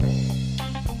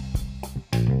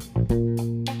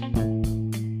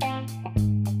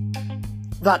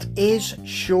That is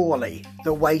surely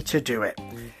the way to do it.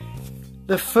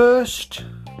 The first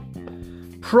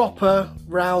proper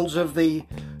rounds of the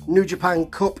New Japan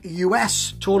Cup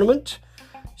US tournament,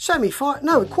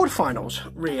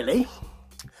 quarterfinals, really.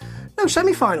 No,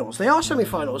 semi-finals. They are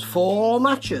semi-finals, 4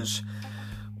 matches.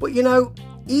 But you know,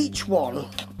 each one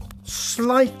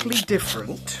slightly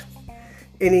different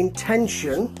in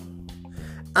intention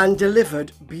and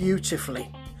delivered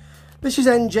beautifully. This is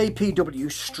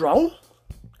NJPW Strong,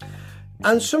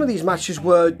 and some of these matches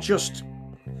were just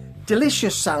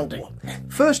delicious sounding.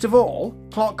 First of all,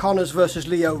 Clark Connors versus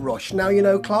Lio Rush. Now, you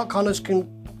know, Clark Connors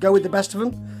can go with the best of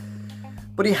them,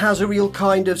 but he has a real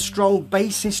kind of strong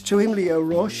basis to him. Lio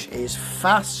Rush is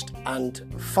fast and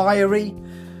fiery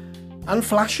and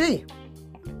flashy.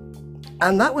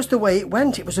 And that was the way it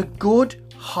went. It was a good,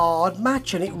 hard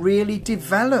match, and it really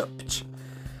developed.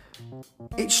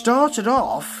 It started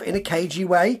off in a cagey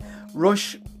way.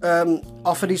 Rush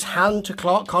offered his hand to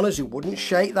Clark Connors, who wouldn't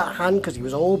shake that hand because he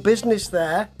was all business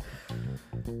there.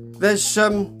 There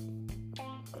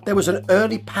was an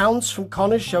early pounce from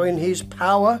Connors showing his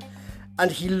power,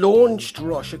 and he launched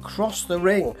Rush across the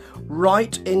ring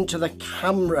right into the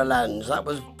camera lens. That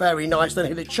was very nice. Then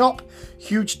hit a chop,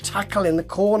 huge tackle in the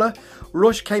corner.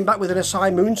 Rush came back with an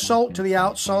Asai moonsault to the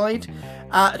outside,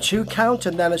 a 2 count,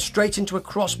 and then straight into a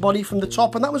crossbody from the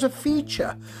top. And that was a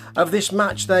feature of this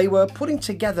match. They were putting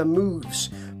together moves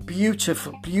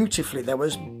beautifully. There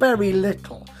was very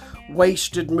little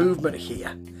wasted movement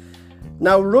here.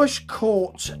 Now, Rush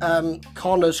caught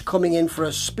Connors coming in for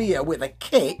a spear with a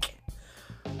kick,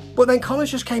 but then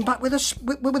Connors just came back with a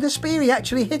spear. He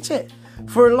actually hit it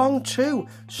for a long 2,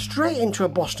 straight into a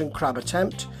Boston Crab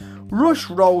attempt. Rush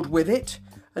rolled with it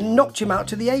and knocked him out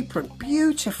to the apron.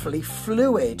 Beautifully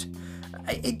fluid.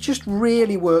 It just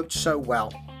really worked so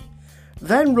well.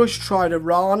 Then Rush tried a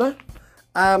Rana,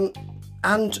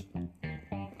 and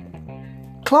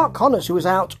Clark Connors, who was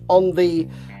out on the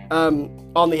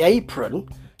apron,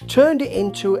 turned it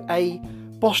into a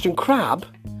Boston Crab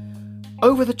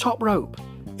over the top rope.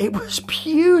 It was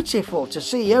beautiful to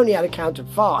see. He only had a count of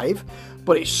 5,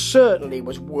 but it certainly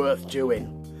was worth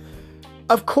doing.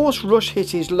 Of course, Rush hit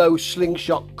his low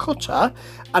slingshot cutter,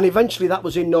 and eventually that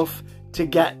was enough to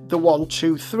get the 1,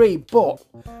 2, 3. But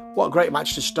what a great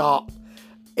match to start.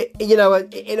 In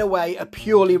a way, a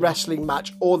purely wrestling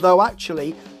match, although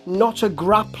actually not a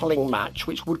grappling match,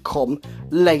 which would come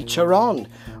later on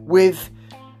with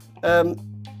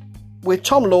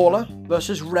Tom Lawler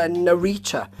versus Ren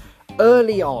Narita.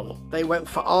 Early on, they went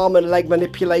for arm and leg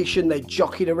manipulation. They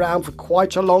jockeyed around for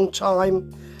quite a long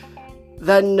time.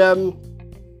 Then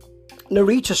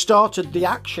Narita started the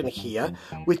action here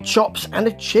with chops and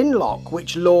a chin lock,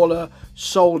 which Lawler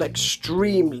sold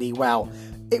extremely well.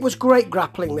 It was great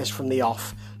grappling this from the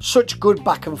off. Such good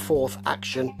back and forth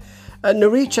action.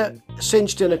 Narita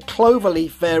cinched in a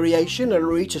cloverleaf variation, a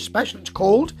Narita special it's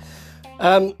called.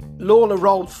 Lawler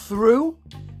rolled through,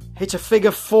 hit a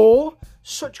figure 4.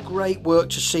 Such great work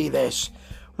to see this.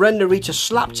 Ren Narita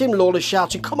slapped him, Lawler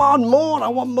shouting, "Come on, more, I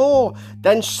want more."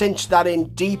 Then cinched that in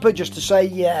deeper just to say,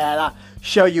 yeah,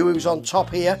 show you who's on top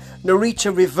here.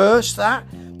 Narita reversed that.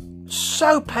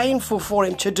 So painful for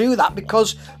him to do that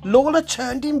because Lawler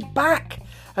turned him back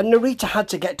and Narita had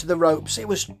to get to the ropes. It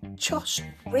was just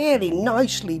really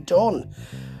nicely done.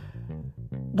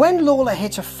 When Lawler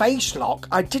hit a face lock,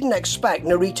 I didn't expect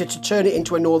Narita to turn it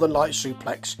into a Northern Light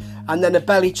suplex and then a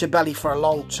belly to belly for a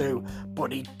long 2,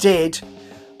 but he did.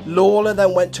 Lawler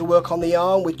then went to work on the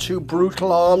arm with 2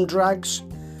 brutal arm drags,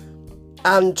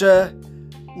 and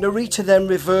Narita then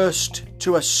reversed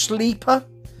to a sleeper.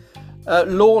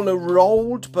 Lawler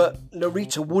rolled, but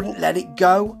Narita wouldn't let it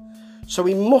go, so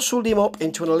he muscled him up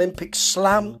into an Olympic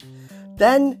slam.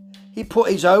 Then he put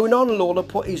his own on. Lawler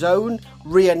put his own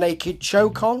rear naked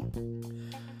choke on,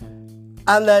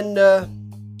 and then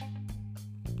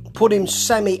put him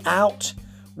semi out,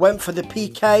 went for the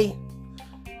PK,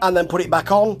 and then put it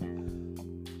back on,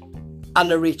 and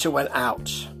Narita went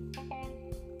out.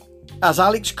 As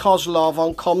Alex Kozlov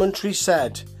on commentary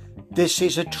said, this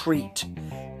is a treat.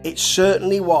 It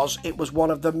certainly was. It was one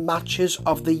of the matches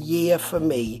of the year for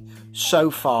me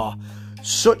so far.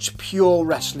 Such pure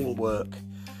wrestling work.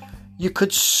 You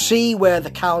could see where the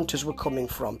counters were coming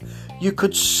from. You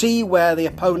could see where the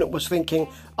opponent was thinking,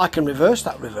 I can reverse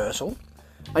that reversal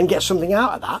and get something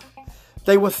out of that.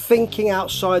 They were thinking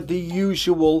outside the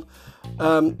usual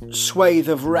swathe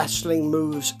of wrestling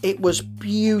moves. It was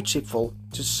beautiful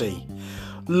to see.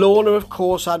 Lawler, of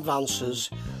course, advances,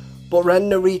 but Ren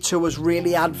Narita was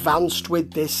really advanced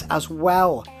with this as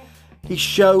well. He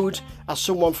showed, as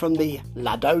someone from the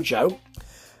La Dojo,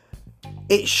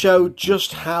 it showed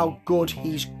just how good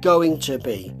he's going to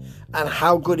be and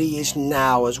how good he is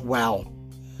now as well.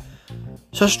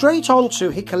 So straight on to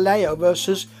Hikuleo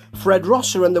versus Fred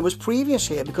Rosser, and there was previous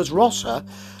here because Rosser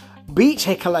beat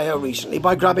Hikuleo recently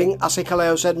by grabbing, as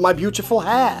Hikuleo said, my beautiful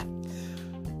hair.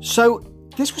 So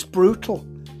this was brutal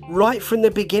right from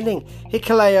the beginning.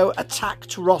 Hikuleo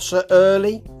attacked Rosser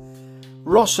early.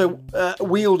 Rosser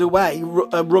wheeled away,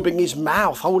 rubbing his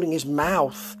mouth, holding his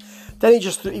mouth. Then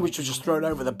he was just thrown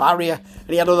over the barrier, and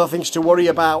he had other things to worry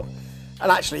about.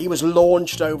 And actually, he was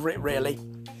launched over it, really.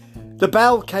 The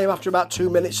bell came after about 2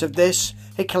 minutes of this.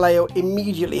 Hikuleo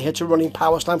immediately hit a running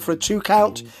power slam for a 2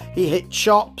 count. He hit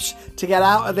chops to get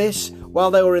out of this. While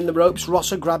they were in the ropes,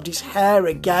 Rosser grabbed his hair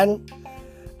again.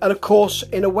 And of course,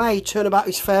 in a way, turnabout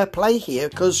is fair play here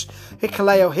because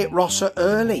Hikuleo hit Rosser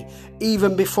early,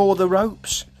 even before the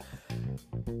ropes.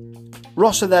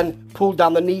 Rosser then pulled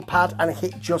down the knee pad and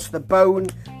hit just the bone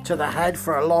to the head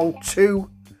for a long 2.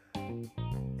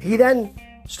 He then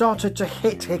started to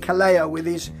hit Hikuleo with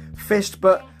his fist,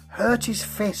 but hurt his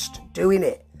fist doing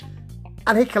it.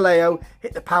 And Hikuleo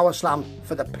hit the power slam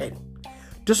for the pin.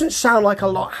 Doesn't sound like a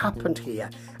lot happened here.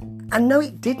 And no,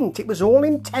 it didn't. It was all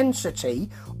intensity,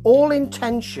 all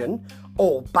intention,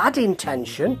 all bad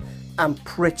intention, and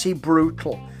pretty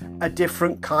brutal. A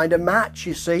different kind of match,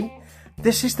 you see.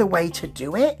 This is the way to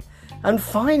do it. And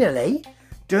finally,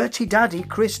 Dirty Daddy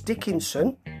Chris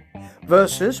Dickinson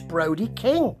versus Brody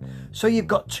King. So you've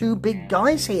got 2 big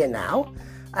guys here now.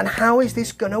 And how is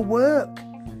this going to work?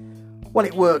 Well,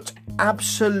 it worked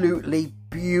absolutely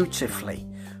beautifully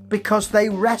because they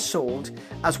wrestled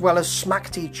as well as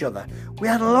smacked each other. We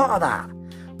had a lot of that.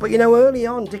 But you know, early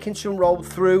on, Dickinson rolled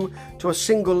through to a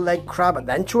single leg crab and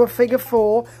then to a figure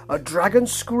 4, a dragon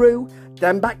screw,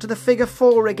 then back to the figure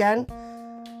 4 again.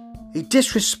 He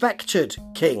disrespected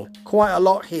King quite a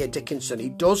lot here, Dickinson. He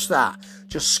does that.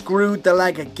 Just screwed the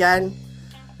leg again.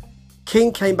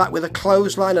 King came back with a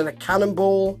clothesline and a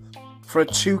cannonball for a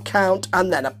 2 count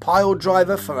and then a pile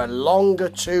driver for a longer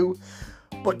 2.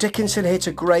 But Dickinson hit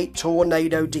a great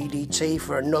tornado DDT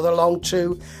for another long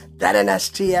 2, then an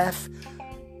STF,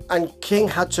 and King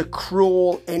had to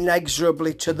crawl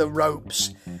inexorably to the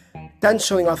ropes. Then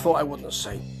something I thought I wouldn't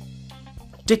see.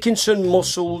 Dickinson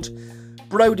muscled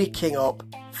Brody King up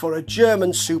for a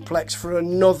German suplex for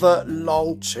another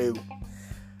long 2.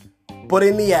 But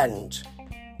in the end,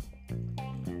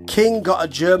 King got a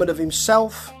German of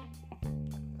himself.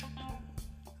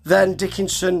 Then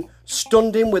Dickinson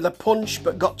stunned him with a punch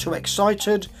but got too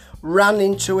excited, ran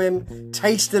into him,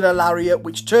 tasted a lariat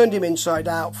which turned him inside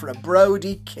out for a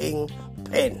Brody King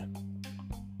pin.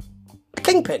 A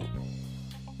kingpin.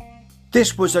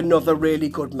 This was another really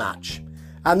good match.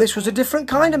 And this was a different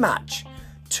kind of match.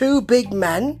 2 big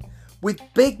men with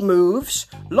big moves,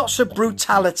 lots of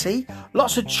brutality,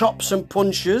 lots of chops and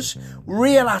punches,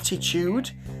 real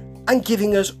attitude, and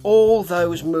giving us all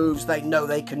those moves they know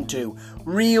they can do.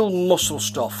 Real muscle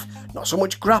stuff. Not so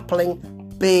much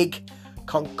grappling, big,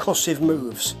 concussive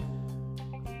moves.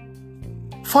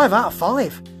 5 out of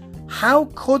 5. How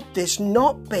could this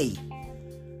not be?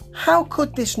 How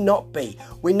could this not be?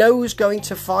 We know who's going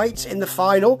to fight in the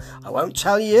final. I won't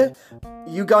tell you.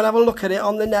 You go and have a look at it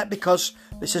on the net because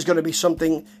this is going to be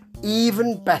something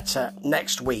even better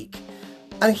next week.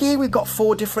 And here we've got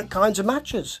 4 different kinds of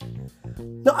matches.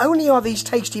 Not only are these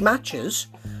tasty matches,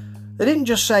 they didn't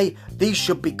just say, these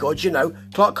should be good, you know,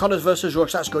 Clark Connors versus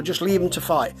Rush, that's good, just leave them to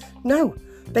fight. No,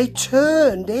 they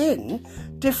turned in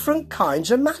different kinds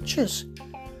of matches.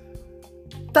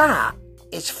 That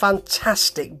is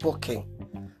fantastic booking.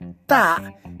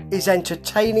 That is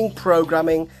entertaining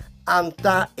programming, and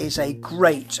that is a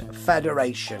great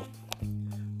federation.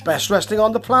 Best wrestling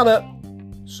on the planet,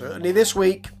 certainly this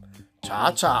week.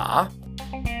 Ta-ta.